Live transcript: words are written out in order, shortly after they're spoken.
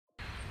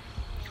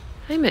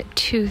I'm at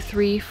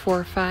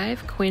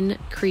 2345 Quinn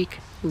Creek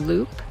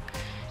Loop.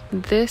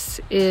 This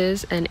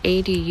is an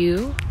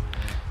ADU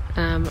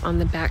on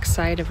the back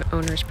side of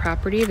owner's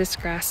property. This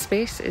grass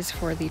space is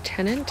for the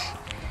tenant.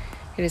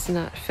 It is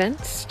not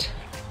fenced.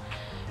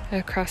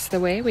 Across the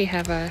way we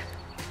have a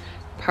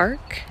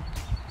park.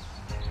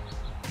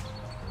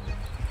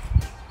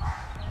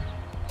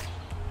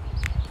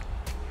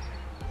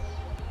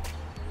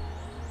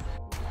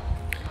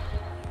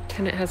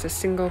 Tenant has a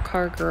single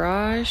car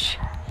garage.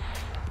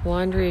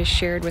 Laundry is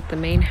shared with the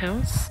main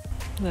house.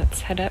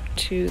 Let's head up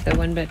to the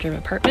one-bedroom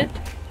apartment.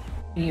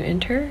 When you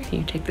enter,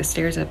 you take the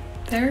stairs up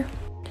there.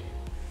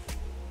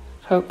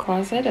 Coat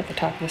closet at the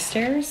top of the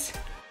stairs.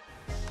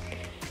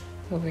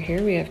 Over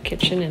here we have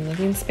kitchen and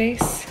living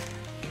space.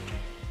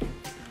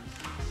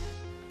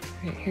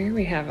 Right here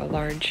we have a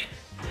large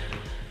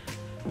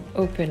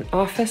open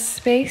office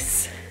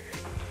space.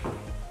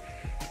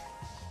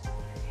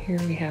 Here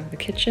we have the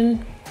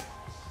kitchen.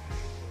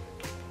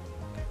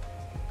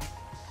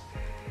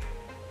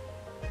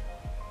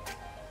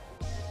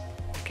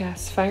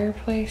 Gas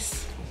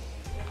fireplace.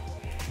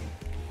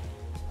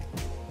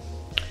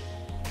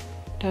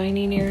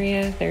 Dining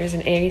area. There's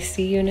an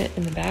AC unit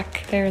in the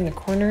back there in the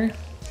corner.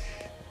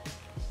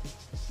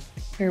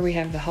 Here we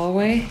have the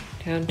hallway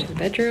down to the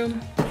bedroom.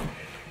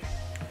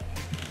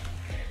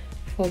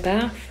 Full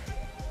bath.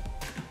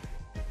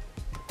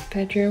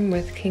 Bedroom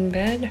with king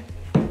bed.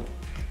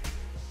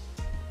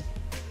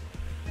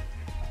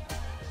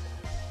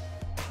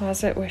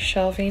 Closet with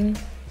shelving.